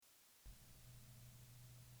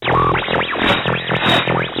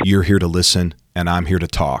You're here to listen, and I'm here to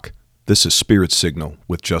talk. This is Spirit Signal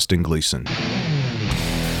with Justin Gleason.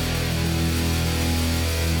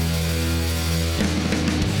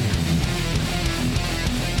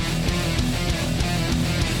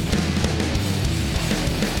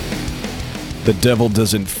 The devil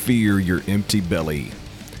doesn't fear your empty belly.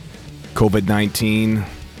 COVID-19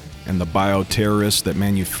 and the bioterrorists that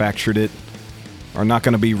manufactured it are not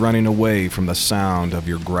going to be running away from the sound of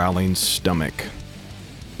your growling stomach.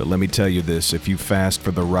 But let me tell you this, if you fast for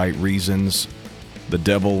the right reasons, the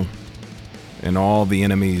devil and all the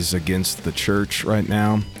enemies against the church right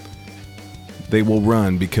now, they will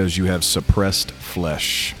run because you have suppressed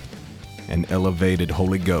flesh and elevated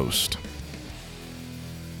Holy Ghost.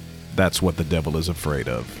 That's what the devil is afraid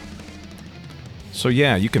of. So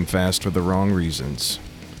yeah, you can fast for the wrong reasons,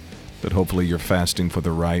 but hopefully you're fasting for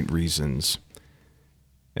the right reasons,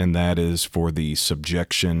 and that is for the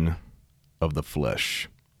subjection of the flesh.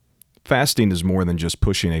 Fasting is more than just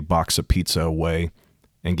pushing a box of pizza away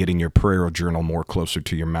and getting your prayer journal more closer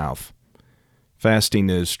to your mouth. Fasting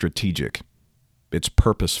is strategic, it's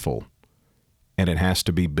purposeful, and it has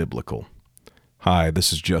to be biblical. Hi,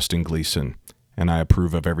 this is Justin Gleason, and I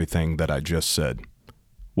approve of everything that I just said.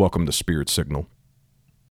 Welcome to Spirit Signal.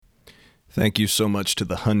 Thank you so much to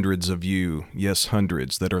the hundreds of you, yes,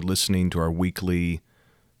 hundreds, that are listening to our weekly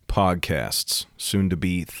podcasts, soon to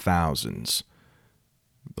be thousands.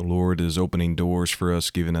 The Lord is opening doors for us,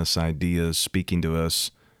 giving us ideas, speaking to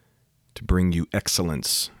us to bring you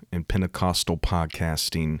excellence in Pentecostal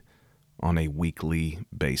podcasting on a weekly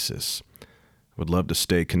basis. I would love to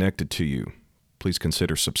stay connected to you. Please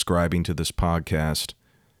consider subscribing to this podcast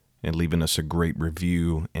and leaving us a great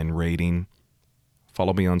review and rating.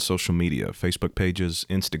 Follow me on social media, Facebook pages,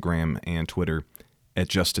 Instagram, and Twitter at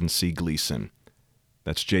Justin C. Gleason.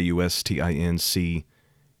 That's JustinCgleason.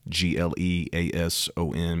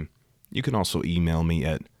 You can also email me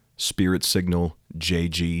at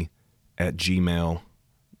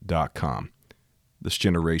spiritsignalJG@gmail.com. This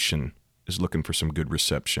generation is looking for some good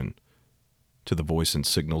reception to the voice and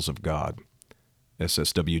signals of God.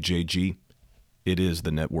 SSWJG, it is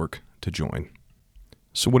the network to join.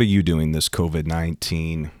 So what are you doing this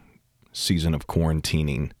COVID-19 season of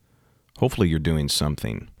quarantining? Hopefully you're doing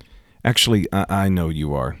something. Actually, I know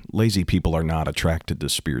you are. Lazy people are not attracted to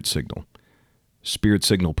Spirit Signal. Spirit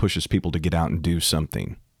Signal pushes people to get out and do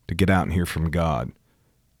something, to get out and hear from God,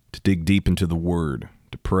 to dig deep into the Word,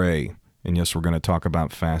 to pray. And yes, we're going to talk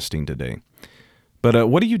about fasting today. But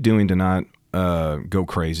what are you doing to not go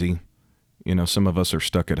crazy? You know, some of us are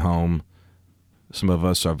stuck at home. Some of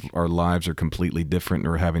us, our lives are completely different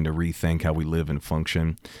and we're having to rethink how we live and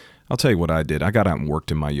function. I'll tell you what I did. I got out and worked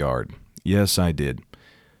in my yard. Yes, I did.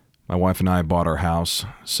 My wife and I bought our house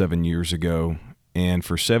 7 years ago, and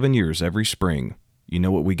for 7 years, every spring, you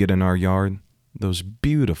know what we get in our yard? Those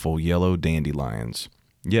beautiful yellow dandelions.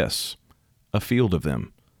 Yes, a field of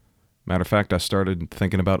them. Matter of fact, I started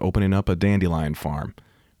thinking about opening up a dandelion farm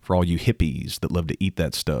for all you hippies that love to eat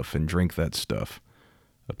that stuff and drink that stuff.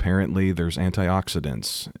 Apparently, there's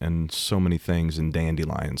antioxidants and so many things in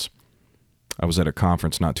dandelions. I was at a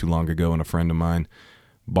conference not too long ago, and a friend of mine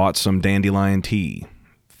bought some dandelion tea,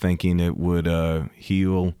 thinking it would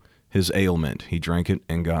heal his ailment. He drank it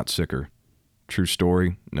and got sicker. True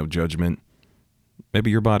story, no judgment. Maybe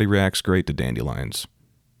your body reacts great to dandelions.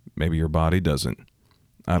 Maybe your body doesn't.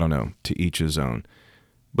 I don't know, to each his own.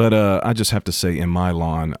 But I just have to say, in my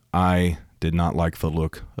lawn, I did not like the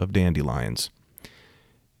look of dandelions.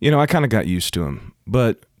 You know, I kind of got used to them.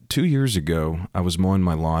 But 2 years ago, I was mowing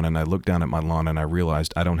my lawn, and I looked down at my lawn, and I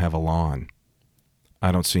realized I don't have a lawn.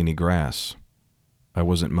 I don't see any grass. I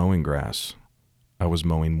wasn't mowing grass. I was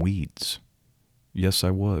mowing weeds. Yes,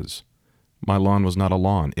 I was. My lawn was not a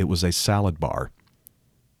lawn. It was a salad bar.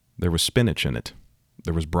 There was spinach in it.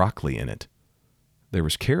 There was broccoli in it. There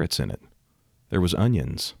was carrots in it. There was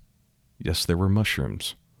onions. Yes, there were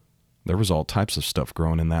mushrooms. There was all types of stuff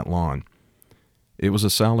growing in that lawn. It was a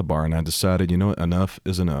salad bar, and I decided, you know what, enough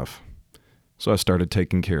is enough. So I started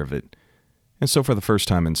taking care of it. And so for the first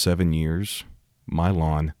time in 7 years, my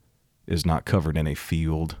lawn is not covered in a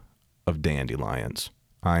field of dandelions.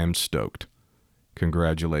 I am stoked.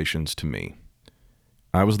 Congratulations to me.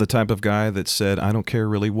 I was the type of guy that said, I don't care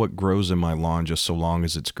really what grows in my lawn just so long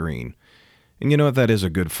as it's green. And you know what, that is a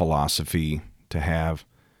good philosophy to have.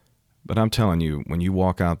 But I'm telling you, when you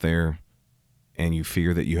walk out there and you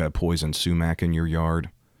fear that you have poison sumac in your yard,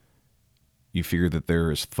 you fear that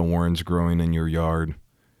there is thorns growing in your yard,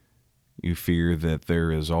 you fear that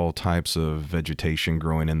there is all types of vegetation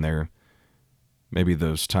growing in there, maybe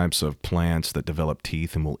those types of plants that develop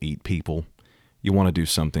teeth and will eat people, you want to do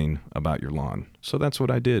something about your lawn. So that's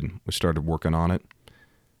what I did. We started working on it,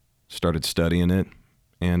 started studying it,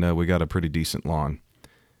 and we got a pretty decent lawn.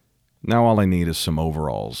 Now all I need is some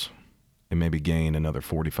overalls and maybe gain another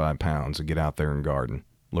 45 pounds and get out there and garden.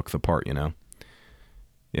 Look the part,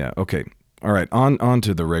 Yeah, okay. All right, on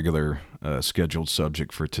to the regular scheduled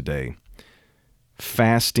subject for today.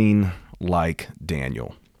 Fasting like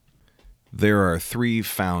Daniel. There are 3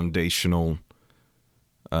 foundational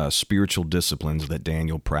spiritual disciplines that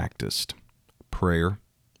Daniel practiced: prayer,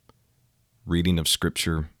 reading of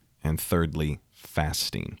Scripture, and thirdly,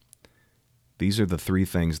 fasting. These are the 3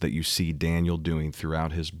 things that you see Daniel doing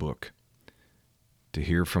throughout his book: to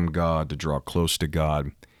hear from God, to draw close to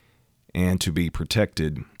God, and to be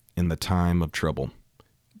protected in the time of trouble.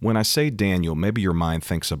 When I say Daniel, maybe your mind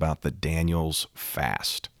thinks about the Daniel's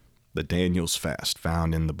fast. The Daniel's fast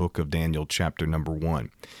found in the book of Daniel, chapter number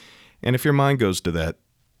 1. And if your mind goes to that,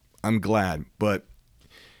 I'm glad. But,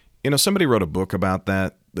 somebody wrote a book about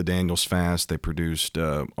that, the Daniel's fast. They produced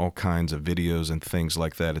all kinds of videos and things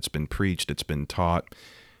like that. It's been preached. It's been taught.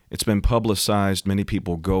 It's been publicized. Many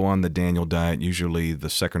people go on the Daniel diet, usually the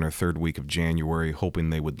 2nd or 3rd week of January, hoping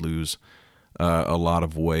they would lose a lot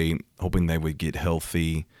of weight, hoping they would get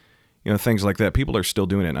healthy, things like that. People are still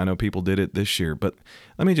doing it. I know people did it this year, but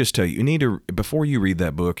let me just tell you, before you read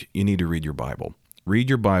that book, you need to read your Bible. Read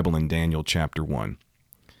your Bible in Daniel chapter 1.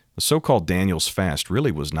 The so-called Daniel's fast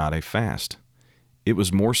really was not a fast. It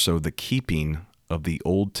was more so the keeping of the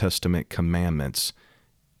Old Testament commandments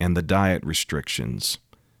and the diet restrictions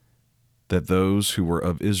that those who were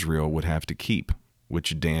of Israel would have to keep,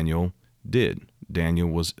 which Daniel did. Daniel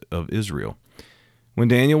was of Israel. When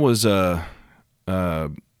Daniel was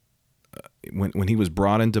when he was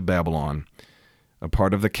brought into Babylon, a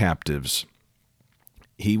part of the captives,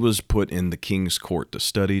 he was put in the king's court to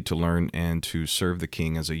study, to learn, and to serve the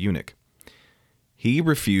king as a eunuch. He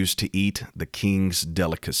refused to eat the king's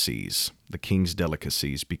delicacies,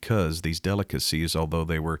 because these delicacies, although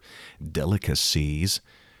they were delicacies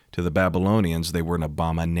to the Babylonians, they were an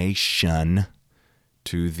abomination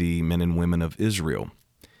to the men and women of Israel.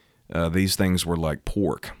 These things were like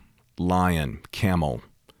pork, lion, camel,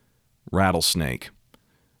 rattlesnake,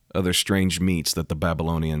 other strange meats that the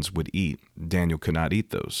Babylonians would eat. Daniel could not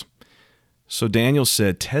eat those. So Daniel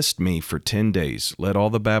said, "Test me for 10 days. Let all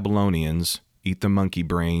the Babylonians eat the monkey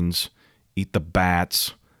brains, eat the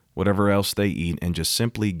bats, whatever else they eat, and just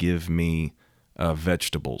simply give me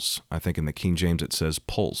vegetables." I think in the King James it says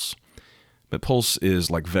pulse. But pulse is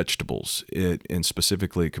like vegetables. And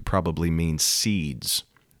specifically, it could probably mean seeds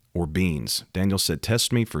or beans. Daniel said,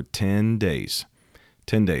 "Test me for 10 days.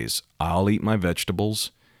 10 days. I'll eat my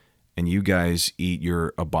vegetables, and you guys eat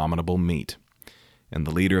your abominable meat." And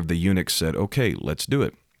the leader of the eunuchs said, "Okay, let's do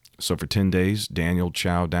it." So for 10 days, Daniel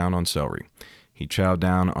chowed down on celery. He chowed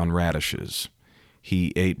down on radishes.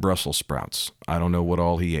 He ate Brussels sprouts. I don't know what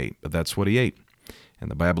all he ate, but that's what he ate.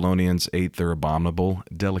 And the Babylonians ate their abominable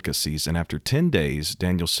delicacies. And after 10 days,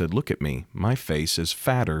 Daniel said, "Look at me. My face is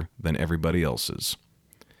fatter than everybody else's."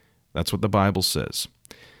 That's what the Bible says.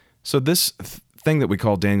 So this thing that we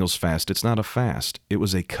call Daniel's fast, it's not a fast. It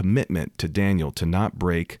was a commitment to Daniel to not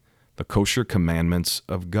break the kosher commandments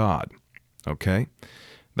of God. Okay?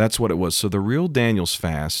 That's what it was. So the real Daniel's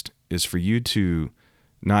fast is for you to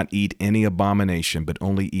not eat any abomination, but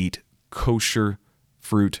only eat kosher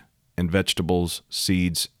fruit and vegetables,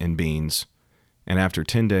 seeds, and beans. And after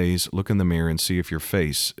 10 days, look in the mirror and see if your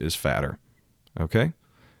face is fatter. Okay?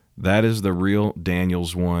 That is the real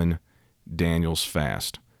Daniel's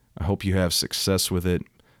fast. I hope you have success with it.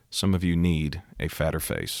 Some of you need a fatter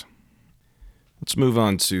face. Let's move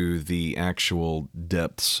on to the actual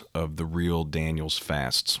depths of the real Daniel's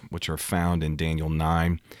fasts, which are found in Daniel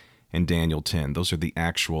 9 and Daniel 10. Those are the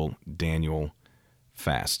actual Daniel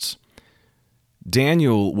fasts.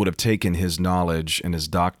 Daniel would have taken his knowledge and his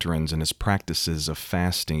doctrines and his practices of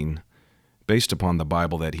fasting based upon the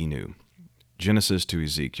Bible that he knew. Genesis to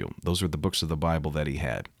Ezekiel. Those are the books of the Bible that he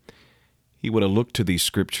had. He would have looked to these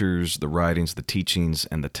scriptures, the writings, the teachings,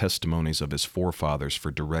 and the testimonies of his forefathers for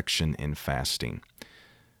direction in fasting.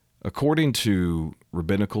 According to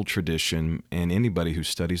rabbinical tradition and anybody who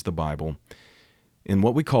studies the Bible, in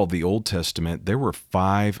what we call the Old Testament, there were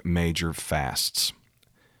 5 major fasts.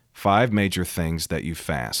 5 major things that you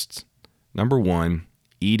fast. Number 1,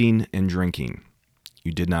 eating and drinking.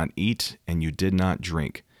 You did not eat and you did not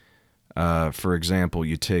drink. For example,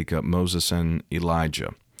 you take Moses and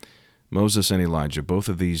Elijah. Moses and Elijah, both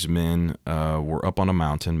of these men were up on a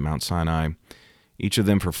mountain, Mount Sinai, each of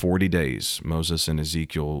them for 40 days. Moses in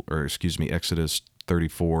Exodus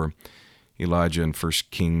 34, Elijah in 1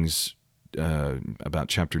 Kings about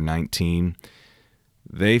chapter 19.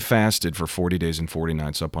 They fasted for 40 days and 40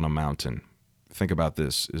 nights up on a mountain. Think about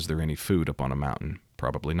this. Is there any food up on a mountain?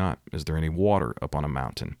 Probably not. Is there any water up on a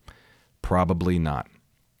mountain? Probably not.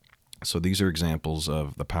 So these are examples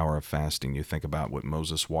of the power of fasting. You think about what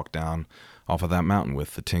Moses walked down off of that mountain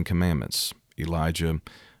with, the Ten Commandments. Elijah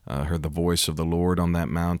heard the voice of the Lord on that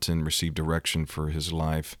mountain, received direction for his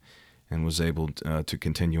life, and was able to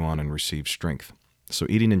continue on and receive strength. So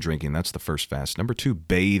eating and drinking, that's the first fast. Number 2,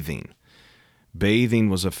 bathing. Bathing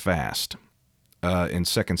was a fast. In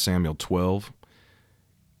 2 Samuel 12,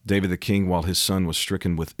 David the king, while his son was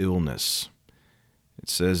stricken with illness, it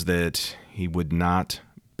says that he would not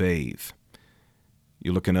bathe.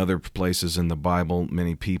 You look in other places in the Bible,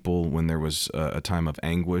 many people, when there was a time of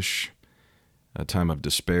anguish, a time of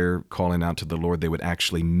despair, calling out to the Lord, they would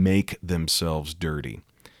actually make themselves dirty.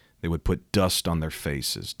 They would put dust on their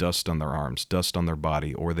faces, dust on their arms, dust on their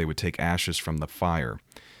body, or they would take ashes from the fire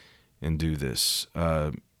and do this.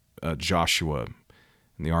 Joshua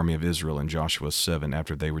and the army of Israel in Joshua 7,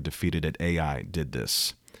 after they were defeated at Ai, did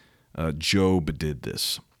this. Job did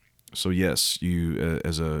this. So yes, you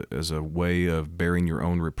as a way of bearing your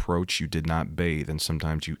own reproach, you did not bathe, and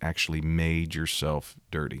sometimes you actually made yourself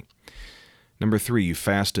dirty. Number 3, you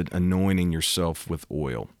fasted anointing yourself with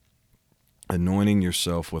oil. Anointing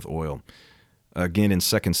yourself with oil. Again, in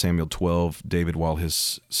 2 Samuel 12, David, while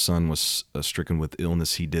his son was stricken with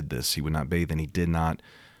illness, he did this. He would not bathe, and he did not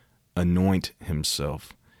anoint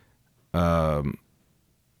himself.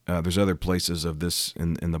 There's other places of this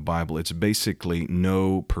in the Bible. It's basically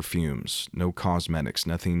no perfumes, no cosmetics,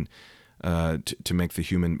 nothing to make the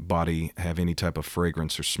human body have any type of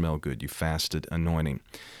fragrance or smell good. You fasted anointing.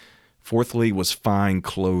 Fourthly was fine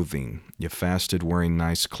clothing. You fasted wearing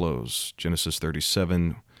nice clothes. Genesis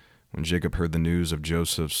 37, when Jacob heard the news of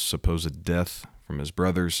Joseph's supposed death from his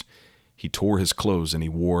brothers, he tore his clothes and he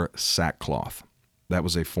wore sackcloth. That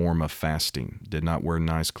was a form of fasting. Did not wear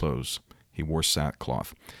nice clothes. He wore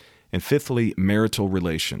sackcloth. And fifthly, marital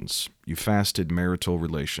relations. You fasted marital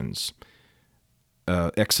relations.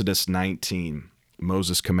 Exodus 19,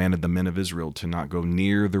 Moses commanded the men of Israel to not go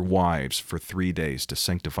near their wives for 3 days to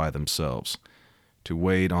sanctify themselves, to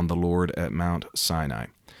wait on the Lord at Mount Sinai.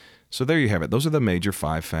 So there you have it. Those are the major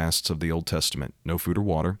 5 fasts of the Old Testament. No food or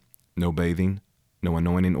water, no bathing, no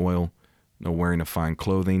anointing oil, no wearing of fine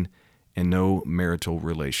clothing, and no marital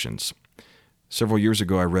relations. Several years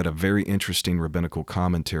ago, I read a very interesting rabbinical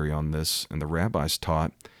commentary on this, and the rabbis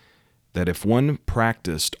taught that if one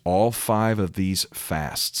practiced all 5 of these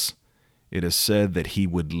fasts, it is said that he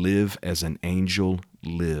would live as an angel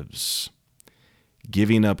lives.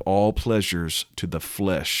 Giving up all pleasures to the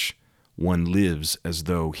flesh, one lives as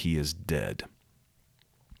though he is dead.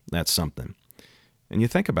 That's something. And you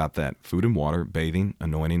think about that. Food and water, bathing,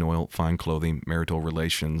 anointing oil, fine clothing, marital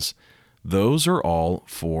relations, those are all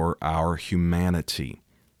for our humanity.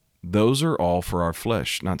 Those are all for our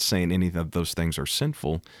flesh. Not saying any of those things are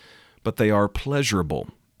sinful, but they are pleasurable.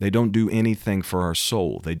 They don't do anything for our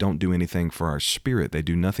soul. They don't do anything for our spirit. They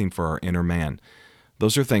do nothing for our inner man.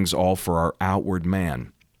 Those are things all for our outward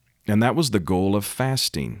man. And that was the goal of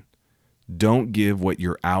fasting. Don't give what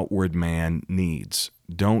your outward man needs.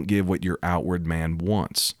 Don't give what your outward man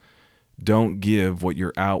wants. Don't give what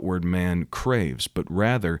your outward man craves, but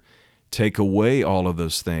rather take away all of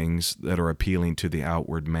those things that are appealing to the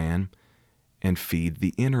outward man and feed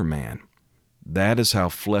the inner man. That is how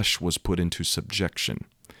flesh was put into subjection.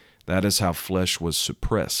 That is how flesh was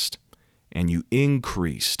suppressed. And you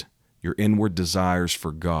increased your inward desires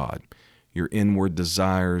for God, your inward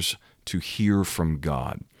desires to hear from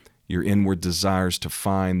God, your inward desires to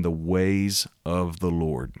find the ways of the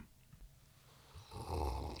Lord.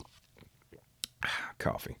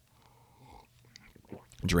 Coffee.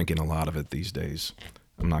 Drinking a lot of it these days.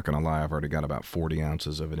 I'm not going to lie, I've already got about 40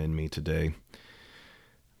 ounces of it in me today.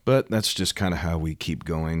 But that's just kind of how we keep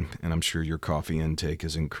going, and I'm sure your coffee intake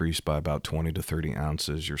has increased by about 20 to 30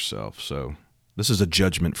 ounces yourself. So this is a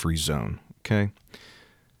judgment-free zone, okay?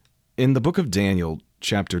 In the book of Daniel,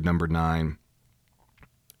 chapter number 9,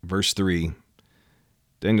 verse 3,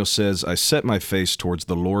 Daniel says, I set my face towards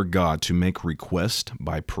the Lord God to make request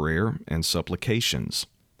by prayer and supplications,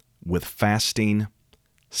 with fasting,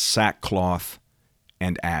 sackcloth,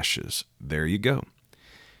 and ashes. There you go.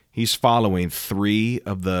 He's following 3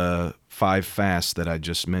 of the 5 fasts that I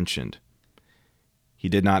just mentioned. He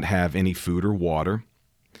did not have any food or water.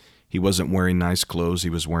 He wasn't wearing nice clothes. He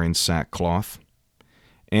was wearing sackcloth.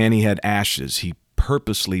 And he had ashes. He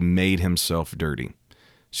purposely made himself dirty.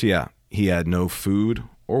 So yeah, he had no food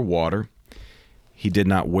or water. He did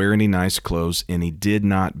not wear any nice clothes, and he did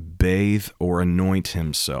not bathe or anoint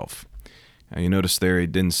himself. You notice there, he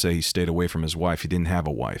didn't say he stayed away from his wife. He didn't have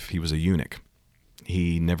a wife. He was a eunuch.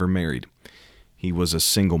 He never married. He was a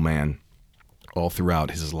single man all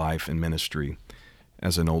throughout his life and ministry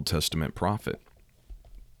as an Old Testament prophet.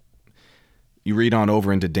 You read on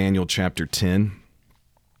over into Daniel chapter 10.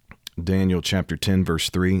 Daniel chapter 10, verse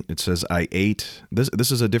 3, it says, I ate,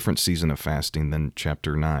 this is a different season of fasting than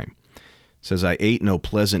chapter 9. It says, I ate no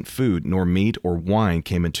pleasant food, nor meat or wine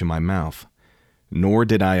came into my mouth, nor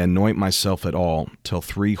did I anoint myself at all till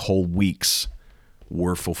 3 whole weeks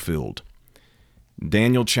were fulfilled.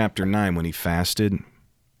 Daniel chapter 9, when he fasted,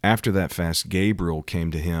 after that fast, Gabriel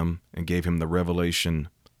came to him and gave him the revelation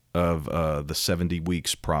of the 70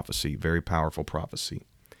 weeks prophecy, very powerful prophecy.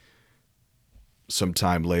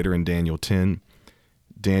 Sometime later in Daniel 10,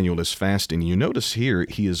 Daniel is fasting. You notice here,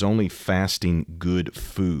 he is only fasting good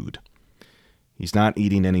food. He's not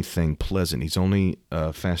eating anything pleasant. He's only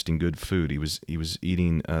fasting good food. He was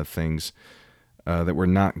eating things that were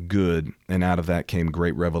not good, and out of that came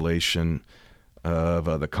great revelation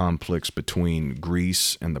of the conflicts between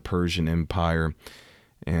Greece and the Persian Empire,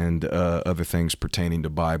 and other things pertaining to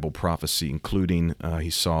Bible prophecy, including he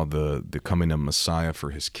saw the coming of Messiah for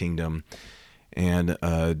his kingdom, and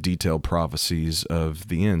detailed prophecies of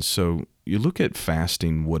the end. So you look at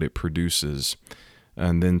fasting, what it produces,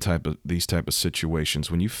 and then these type of situations.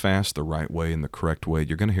 When you fast the right way and the correct way,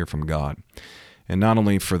 you're going to hear from God. And not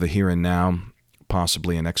only for the here and now,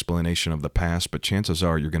 possibly an explanation of the past, but chances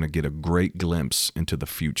are you're going to get a great glimpse into the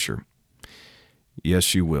future.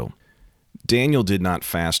 Yes, you will. Daniel did not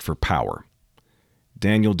fast for power.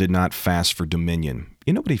 Daniel did not fast for dominion.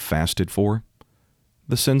 You know what he fasted for?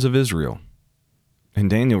 The sins of Israel. And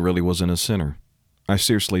Daniel really wasn't a sinner. I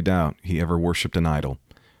seriously doubt he ever worshipped an idol.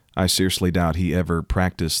 I seriously doubt he ever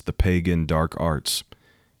practiced the pagan dark arts.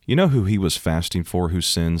 You know who he was fasting for, whose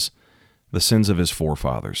sins? The sins of his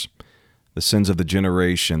forefathers. The sins of the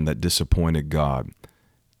generation that disappointed God,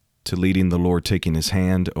 to leading the Lord, taking his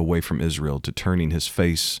hand away from Israel, to turning his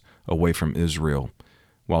face away from Israel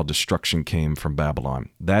while destruction came from Babylon.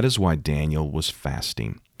 That is why Daniel was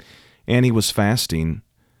fasting. And he was fasting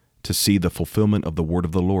to see the fulfillment of the word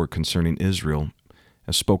of the Lord concerning Israel,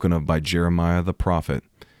 as spoken of by Jeremiah the prophet,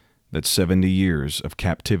 that 70 years of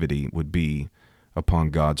captivity would be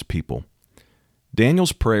upon God's people.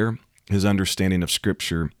 Daniel's prayer, his understanding of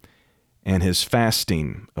Scripture, and his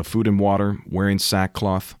fasting of food and water, wearing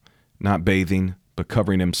sackcloth, not bathing, but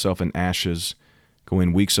covering himself in ashes,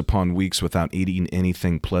 going weeks upon weeks without eating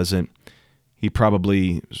anything pleasant. He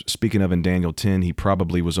probably, speaking of in Daniel 10, he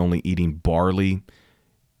probably was only eating barley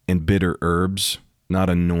and bitter herbs, not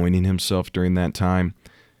anointing himself during that time,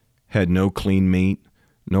 had no clean meat,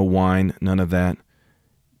 no wine, none of that.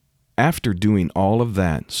 After doing all of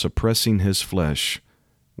that, suppressing his flesh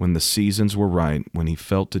when the seasons were right, when he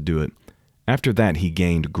felt to do it, after that he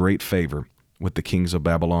gained great favor with the kings of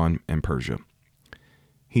Babylon and Persia.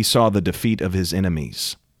 He saw the defeat of his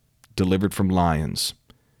enemies, delivered from lions,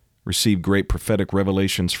 received great prophetic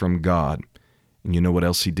revelations from God, and you know what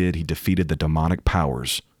else he did? He defeated the demonic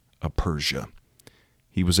powers of Persia.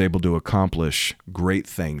 He was able to accomplish great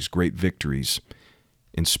things, great victories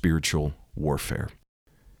in spiritual warfare.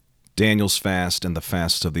 Daniel's fast and the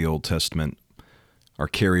fasts of the Old Testament are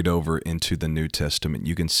carried over into the New Testament.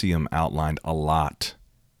 You can see them outlined a lot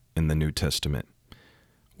in the New Testament.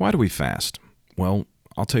 Why do we fast? Well,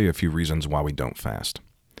 I'll tell you a few reasons why we don't fast.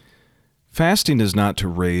 Fasting is not to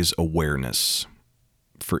raise awareness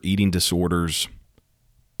for eating disorders,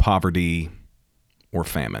 poverty, or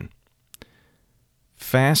famine.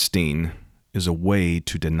 Fasting is a way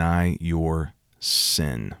to deny your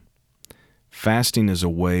sin. Fasting is a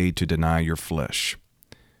way to deny your flesh.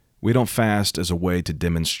 We don't fast as a way to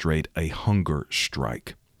demonstrate a hunger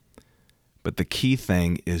strike. But the key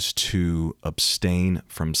thing is to abstain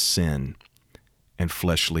from sin and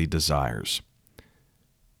fleshly desires.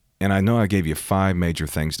 And I know I gave you 5 major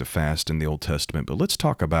things to fast in the Old Testament, but let's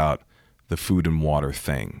talk about the food and water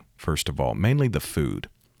thing, first of all, mainly the food.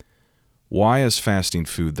 Why is fasting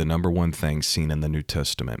food the number one thing seen in the New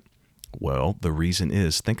Testament? Well, the reason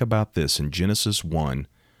is, think about this. In Genesis 1,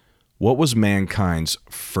 what was mankind's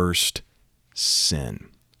first sin?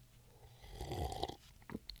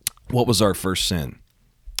 What was our first sin?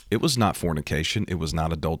 It was not fornication. It was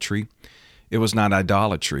not adultery. It was not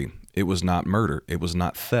idolatry. It was not murder. It was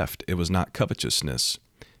not theft. It was not covetousness.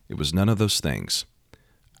 It was none of those things.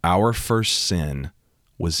 Our first sin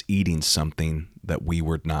was eating something that we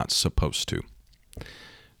were not supposed to.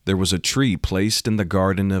 There was a tree placed in the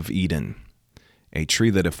Garden of Eden, a tree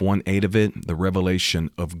that if one ate of it, the revelation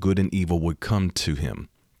of good and evil would come to him.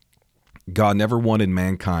 God never wanted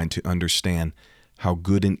mankind to understand how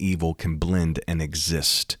good and evil can blend and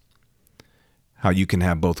exist. How you can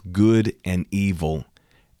have both good and evil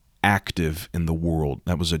active in the world.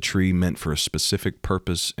 That was a tree meant for a specific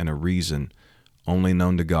purpose and a reason, only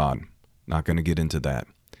known to God. Not going to get into that.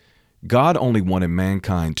 God only wanted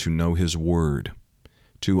mankind to know his word,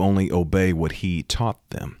 to only obey what he taught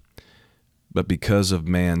them. But because of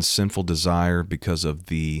man's sinful desire, because of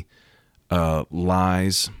the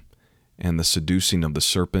lies and the seducing of the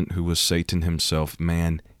serpent, who was Satan himself,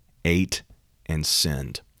 man ate and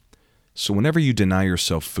sinned. So whenever you deny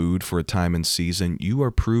yourself food for a time and season, you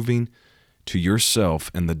are proving to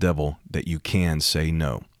yourself and the devil that you can say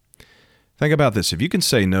no. Think about this. If you can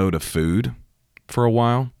say no to food for a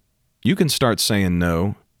while, you can start saying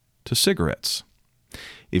no to cigarettes.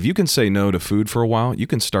 If you can say no to food for a while, you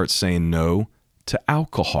can start saying no to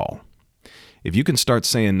alcohol. If you can start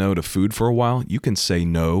saying no to food for a while, you can say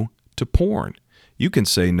no to porn. You can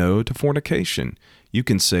say no to fornication. You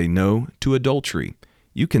can say no to adultery.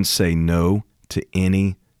 You can say no to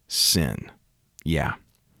any sin. Yeah,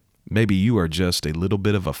 maybe you are just a little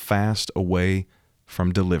bit of a fast away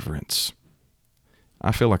from deliverance.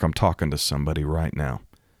 I feel like I'm talking to somebody right now.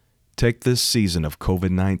 Take this season of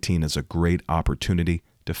COVID-19 as a great opportunity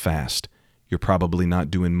to fast. You're probably not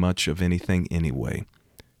doing much of anything anyway.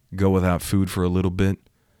 Go without food for a little bit,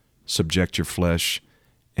 subject your flesh,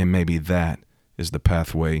 and maybe that is the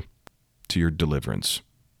pathway to your deliverance.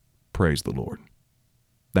 Praise the Lord.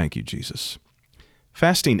 Thank you, Jesus.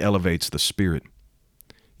 Fasting elevates the spirit.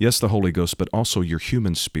 Yes, the Holy Ghost, but also your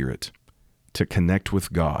human spirit to connect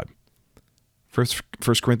with God. 1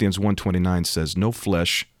 Corinthians 1:29 says, "No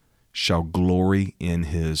flesh shall glory in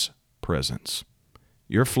his presence."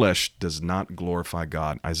 Your flesh does not glorify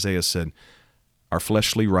God. Isaiah said, our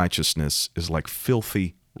fleshly righteousness is like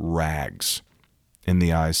filthy rags in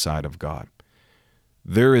the eyesight of God.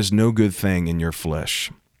 There is no good thing in your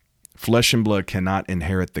flesh. Flesh and blood cannot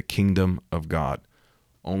inherit the kingdom of God.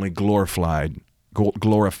 Only glorified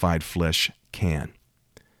flesh can.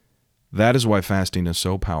 That is why fasting is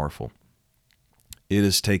so powerful. It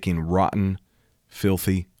is taking rotten,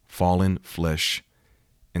 filthy, fallen flesh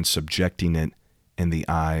and subjecting it in the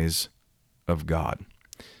eyes of God.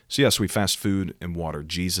 So yes, we fast food and water.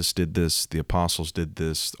 Jesus did this. The apostles did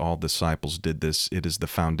this. All disciples did this. It is the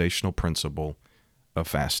foundational principle of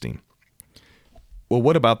fasting. Well,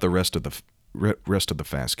 what about the rest of the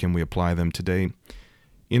fast? Can we apply them today?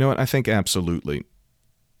 You know what? I think absolutely.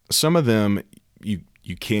 Some of them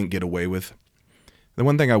you can't get away with. The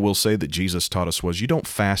one thing I will say that Jesus taught us was you don't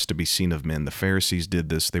fast to be seen of men. The Pharisees did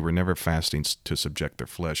this. They were never fasting to subject their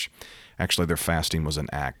flesh. Actually, their fasting was an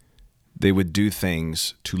act. They would do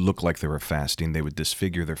things to look like they were fasting. They would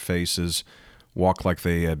disfigure their faces, walk like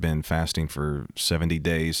they had been fasting for 70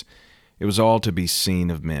 days. It was all to be seen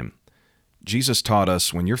of men. Jesus taught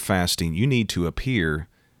us when you're fasting, you need to appear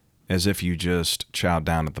as if you just chowed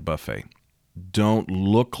down at the buffet. Don't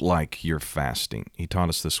look like you're fasting. He taught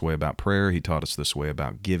us this way about prayer. He taught us this way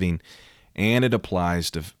about giving. And it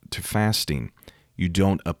applies to fasting. You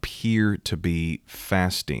don't appear to be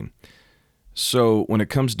fasting. So when it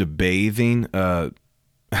comes to bathing, I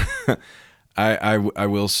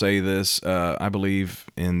will say this. I believe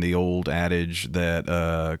in the old adage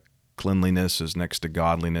that cleanliness is next to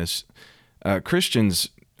godliness. Christians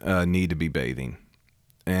need to be bathing.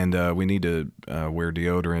 And we need to wear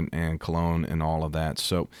deodorant and cologne and all of that.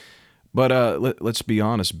 So, but let's be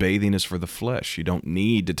honest, bathing is for the flesh. You don't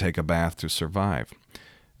need to take a bath to survive.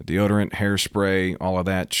 Deodorant, hairspray, all of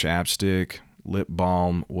that, chapstick, lip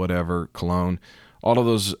balm, whatever, cologne, all of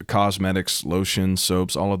those cosmetics, lotion,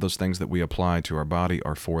 soaps, all of those things that we apply to our body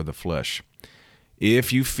are for the flesh.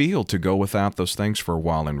 If you feel to go without those things for a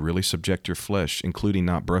while and really subject your flesh, including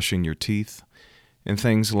not brushing your teeth, and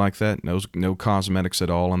things like that, no cosmetics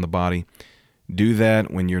at all on the body. Do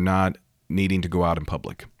that when you're not needing to go out in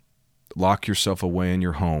public. Lock yourself away in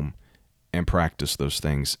your home and practice those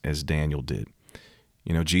things as Daniel did.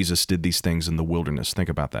 You know, Jesus did these things in the wilderness. Think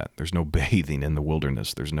about that. There's no bathing in the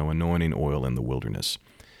wilderness. There's no anointing oil in the wilderness.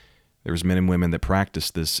 There's men and women that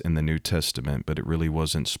practiced this in the New Testament, but it really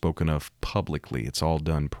wasn't spoken of publicly. It's all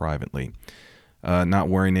done privately. Not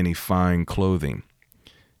wearing any fine clothing.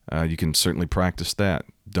 You can certainly practice that.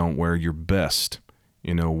 Don't wear your best.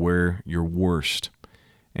 Wear your worst.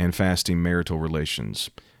 And fasting marital relations.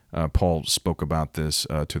 Paul spoke about this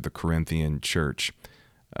to the Corinthian church,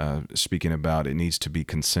 speaking about it needs to be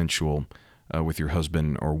consensual with your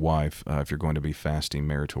husband or wife if you're going to be fasting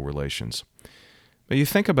marital relations. But you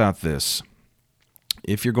think about this.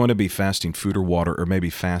 If you're going to be fasting food or water, or maybe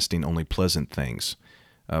fasting only pleasant things,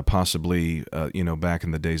 Possibly, back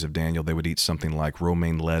in the days of Daniel, they would eat something like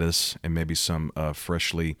romaine lettuce and maybe some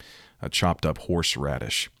freshly chopped up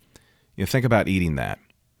horseradish. Think about eating that.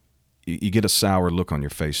 You get a sour look on your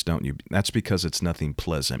face, don't you? That's because it's nothing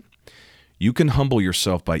pleasant. You can humble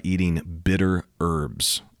yourself by eating bitter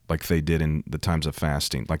herbs like they did in the times of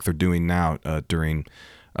fasting, like they're doing now during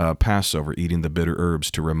Passover, eating the bitter herbs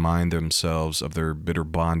to remind themselves of their bitter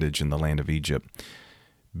bondage in the land of Egypt.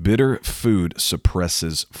 Bitter food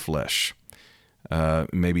suppresses flesh.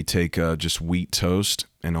 Maybe take just wheat toast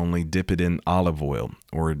and only dip it in olive oil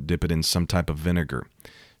or dip it in some type of vinegar.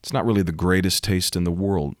 It's not really the greatest taste in the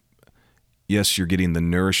world. Yes, you're getting the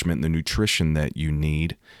nourishment and the nutrition that you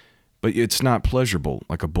need, but it's not pleasurable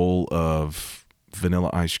like a bowl of vanilla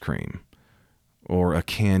ice cream or a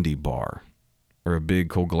candy bar or a big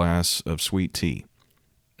cold glass of sweet tea.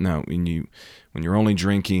 No, when you're only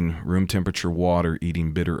drinking room temperature water,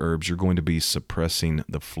 eating bitter herbs, you're going to be suppressing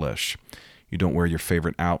the flesh. You don't wear your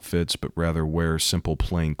favorite outfits, but rather wear simple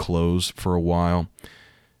plain clothes for a while.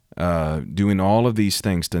 Doing all of these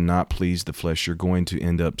things to not please the flesh, you're going to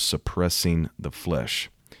end up suppressing the flesh.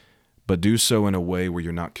 But do so in a way where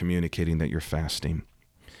you're not communicating that you're fasting.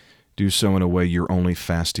 Do so in a way you're only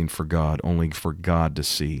fasting for God, only for God to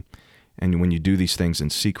see. And when you do these things in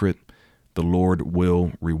secret, the Lord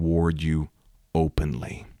will reward you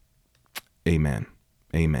openly. Amen.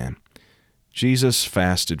 Amen. Jesus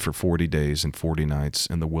fasted for 40 days and 40 nights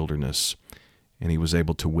in the wilderness, and he was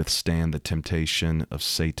able to withstand the temptation of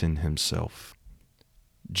Satan himself.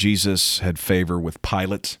 Jesus had favor with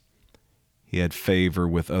Pilate. He had favor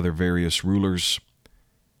with other various rulers.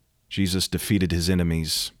 Jesus defeated his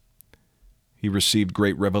enemies. He received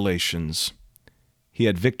great revelations. He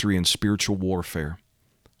had victory in spiritual warfare.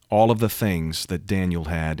 All of the things that Daniel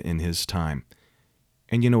had in his time.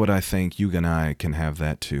 And you know what I think? You and I can have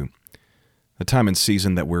that too. The time and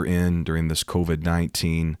season that we're in during this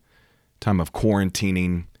COVID-19, time of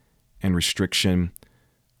quarantining and restriction,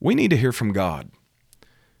 we need to hear from God.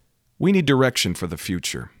 We need direction for the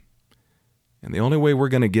future. And the only way we're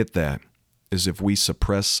going to get that is if we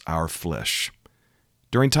suppress our flesh.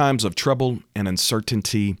 During times of trouble and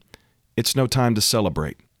uncertainty, it's no time to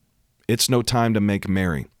celebrate. It's no time to make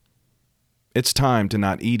merry. It's time to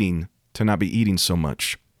not be eating so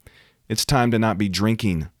much. It's time to not be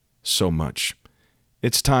drinking so much.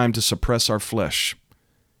 It's time to suppress our flesh,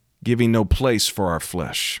 giving no place for our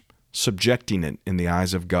flesh, subjecting it in the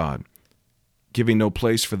eyes of God, giving no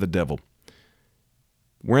place for the devil.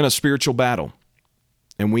 We're in a spiritual battle,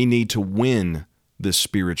 and we need to win this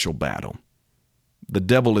spiritual battle. The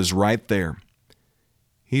devil is right there.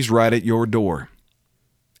 He's right at your door.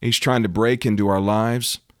 He's trying to break into our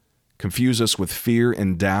lives, confuse us with fear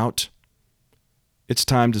and doubt. It's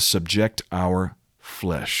time to subject our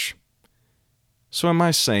flesh. So am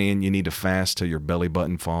I saying you need to fast till your belly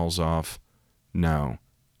button falls off? No,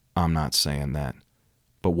 I'm not saying that.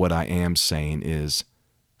 But what I am saying is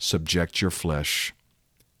subject your flesh,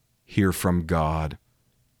 hear from God,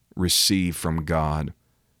 receive from God,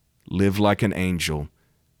 live like an angel,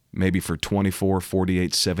 maybe for 24,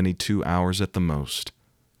 48, 72 hours at the most,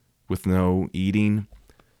 with no eating,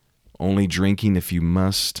 only drinking if you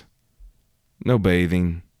must, no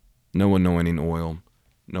bathing, no anointing oil,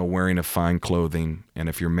 no wearing of fine clothing, and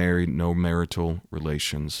if you're married, no marital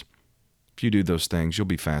relations. If you do those things, you'll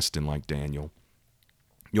be fasting like Daniel.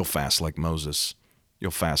 You'll fast like Moses.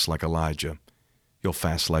 You'll fast like Elijah. You'll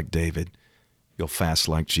fast like David. You'll fast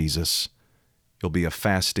like Jesus. You'll be a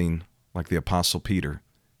fasting like the Apostle Peter,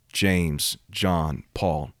 James, John,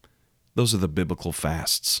 Paul. Those are the biblical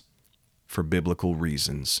fasts for biblical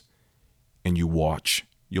reasons. And you watch,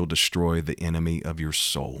 you'll destroy the enemy of your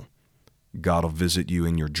soul. God will visit you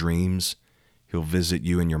in your dreams. He'll visit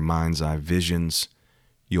you in your mind's eye visions.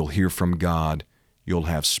 You'll hear from God. You'll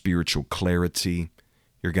have spiritual clarity.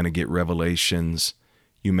 You're going to get revelations.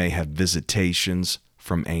 You may have visitations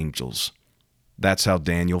from angels. That's how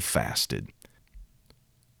Daniel fasted.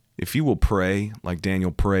 If you will pray like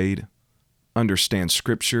Daniel prayed, understand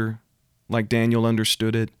Scripture like Daniel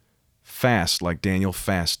understood it, fast like Daniel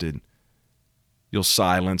fasted, you'll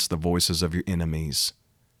silence the voices of your enemies.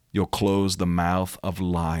 You'll close the mouth of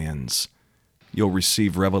lions. You'll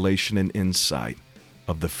receive revelation and insight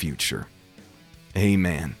of the future.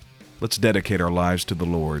 Amen. Let's dedicate our lives to the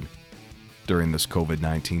Lord during this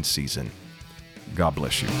COVID-19 season. God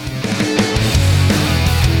bless you.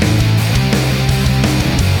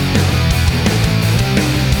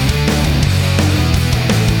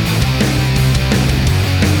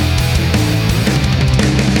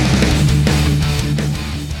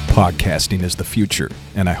 Podcasting is the future,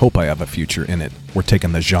 and I hope I have a future in it. We're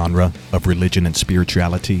taking the genre of religion and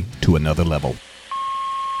spirituality to another level.